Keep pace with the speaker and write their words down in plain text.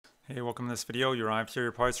Hey, welcome to this video. You arrived here,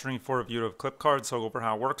 you're probably searching for a review of ClipKard, so I'll go over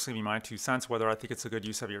how it works, give you my 2 cents, whether I think it's a good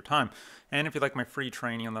use of your time. And if you'd like my free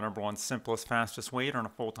training on the #1 simplest, fastest way to earn a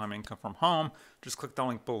full-time income from home, just click the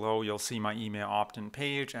link below. You'll see my email opt-in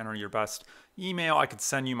page, enter your best email. I could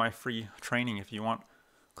send you my free training if you want.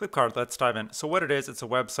 ClipKard, let's dive in. So what it is, it's a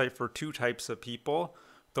website for two types of people: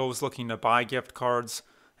 those looking to buy gift cards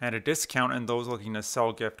at a discount and those looking to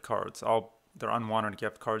sell gift cards. They're unwanted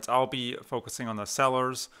gift cards. I'll be focusing on the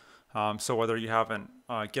sellers. So whether you have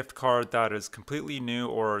a gift card that is completely new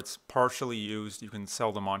or it's partially used, you can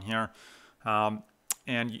sell them on here.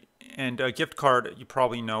 And a gift card, you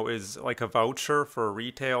probably know, is like a voucher for a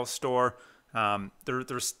retail store.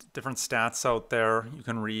 There's different stats out there you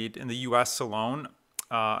can read. In the US alone,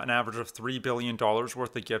 an average of $3 billion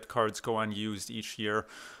worth of gift cards go unused each year,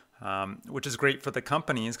 which is great for the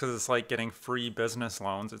companies because it's like getting free business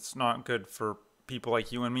loans. It's not good for people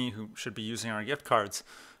like you and me who should be using our gift cards.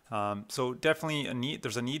 So definitely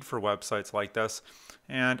there's a need for websites like this.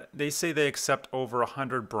 And they say they accept over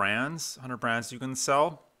 100 brands you can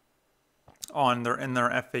sell in their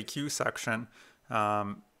FAQ section.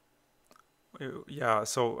 Yeah,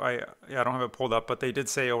 so I don't have it pulled up, but they did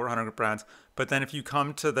say over 100 brands. But then if you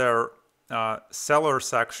come to their seller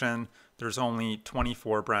section, there's only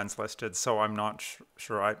 24 brands listed. So I'm not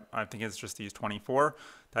sure. I think it's just these 24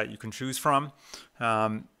 that you can choose from.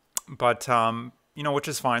 You know, which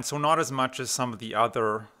is fine. So not as much as some of the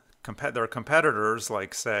other their competitors,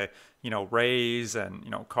 like say, Raise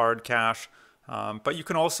and, Card Cash. But you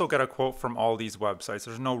can also get a quote from all these websites.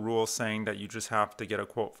 There's no rule saying that you just have to get a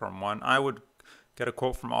quote from one. I would get a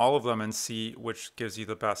quote from all of them and see which gives you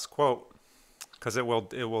the best quote, because it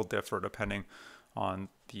will differ depending on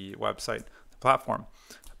the website, the platform.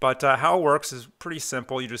 But how it works is pretty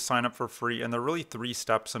simple. You just sign up for free, and there are really 3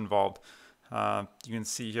 steps involved. You can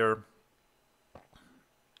see here.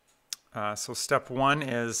 So step 1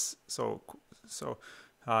 is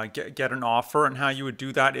get an offer, and how you would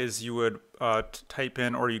do that is you would type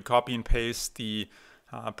in, or you'd copy and paste the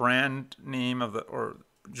brand name or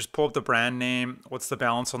just pull up the brand name, what's the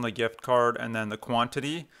balance on the gift card, and then the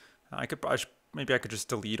quantity. Maybe I could just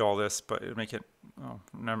delete all this, but it would make it,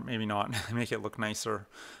 maybe not, make it look nicer.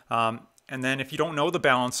 And then if you don't know the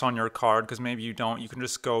balance on your card, because maybe you don't, you can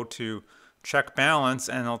just go to check balance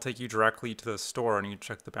and it'll take you directly to the store and you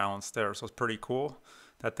check the balance there. So it's pretty cool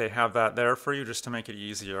that they have that there for you, just to make it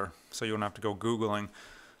easier so you don't have to go Googling.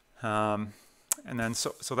 And then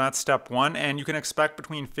so that's step 1, and you can expect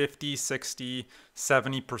between 50, 60,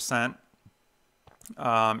 70%,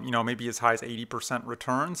 maybe as high as 80%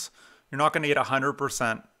 returns. You're not going to get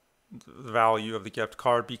 100% the value of the gift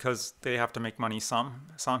card because they have to make money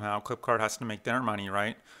somehow. ClipKard has to make their money,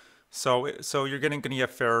 right? So you're going to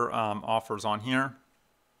get fair offers on here.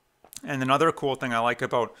 And another cool thing I like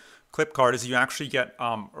about ClipKard is you actually get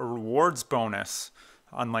a rewards bonus,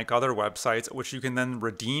 unlike other websites, which you can then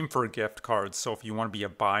redeem for gift cards. So if you want to be a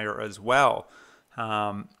buyer as well,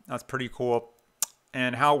 that's pretty cool.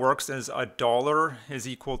 And how it works is $1 is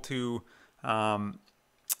equal to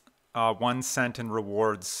 1 cent in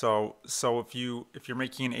rewards. So if you're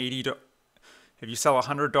making if you sell a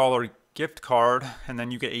 $100 gift card and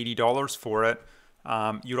then you get $80 for it,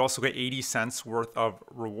 you'd also get 80 cents worth of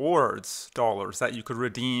rewards dollars that you could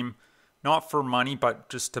redeem, not for money, but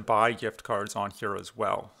just to buy gift cards on here as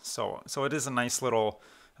well. So it is a nice little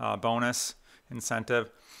bonus incentive.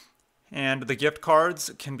 And the gift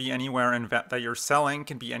cards can be anywhere that you're selling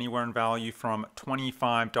can be anywhere in value from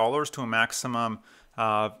 $25 to a maximum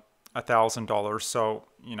of $1,000. So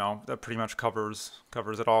that pretty much covers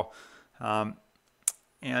it all.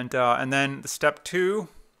 And then step 2,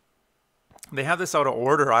 they have this out of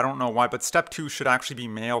order. I don't know why, but step 2 should actually be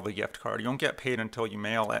mail the gift card. You don't get paid until you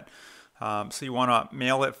mail it. So you want to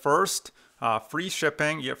mail it first. Free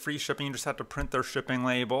shipping. You get free shipping. You just have to print their shipping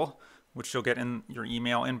label, which you'll get in your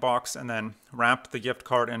email inbox, and then wrap the gift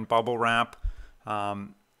card in bubble wrap,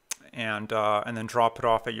 and then drop it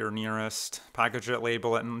off at your nearest, package it,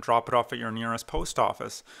 label it, and drop it off at your nearest post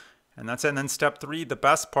office. And that's it. And then step 3, the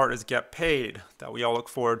best part, is get paid, that we all look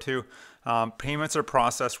forward to. Payments are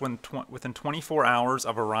processed within 24 hours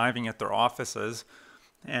of arriving at their offices.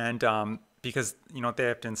 And because they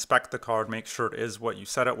have to inspect the card, make sure it is what you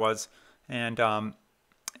said it was. And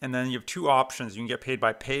then you have 2 options. You can get paid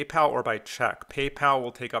by PayPal or by check. PayPal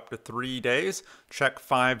will take up to 3 days, check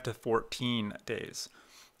 5 to 14 days.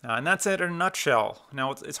 And that's it in a nutshell.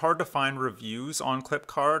 Now, it's hard to find reviews on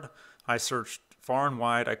ClipKard. I searched far and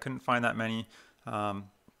wide. I couldn't find that many. But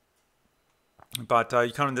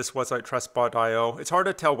you come to this website, trustbot.io. It's hard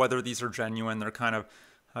to tell whether these are genuine. They're kind of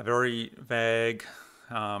very vague,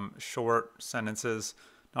 short sentences.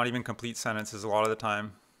 not even complete sentences a lot of the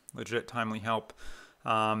time. Legit timely help.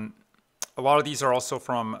 A lot of these are also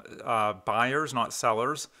from buyers, not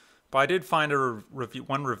sellers. But I did find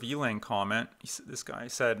one revealing comment. This guy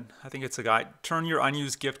said, I think it's a guy, turn your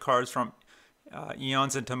unused gift cards from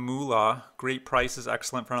eons into moolah. Great prices,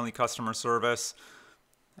 excellent friendly customer service.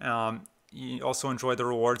 He also enjoyed the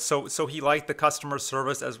rewards. So he liked the customer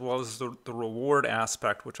service as well as the reward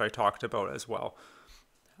aspect, which I talked about as well.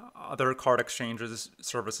 Other card exchanges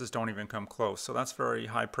services don't even come close. So that's very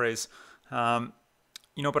high praise. But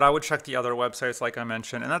I would check the other websites like I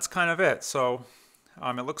mentioned, and that's kind of it. So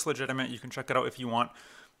it looks legitimate. You can check it out if you want.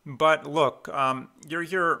 But look, you're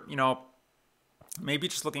here, maybe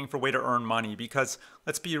just looking for a way to earn money, because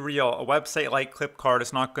let's be real, a website like ClipKard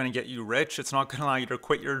is not going to get you rich. It's not going to allow you to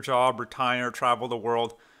quit your job, retire, travel the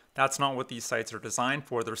world. That's not what these sites are designed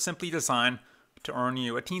for. They're simply designed to earn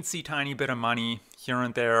you a teensy tiny bit of money here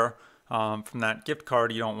and there from that gift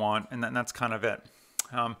card you don't want, and that's kind of it.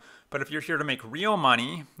 But if you're here to make real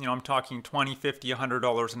money, I'm talking $20, $50,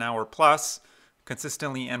 $100 an hour plus,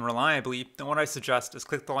 consistently and reliably, then what I suggest is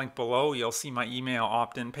click the link below. You'll see my email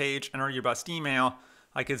opt-in page. Enter your best email.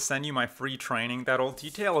 I could send you my free training that'll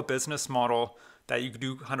detail a business model that you can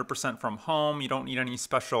do 100% from home. You don't need any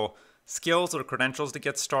special skills or credentials to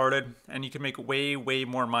get started, and you can make way, way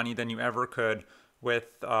more money than you ever could with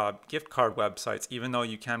gift card websites, even though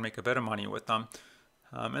you can make a bit of money with them.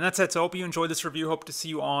 And that's it. So I hope you enjoyed this review. Hope to see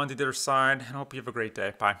you on the other side, and hope you have a great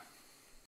day. Bye.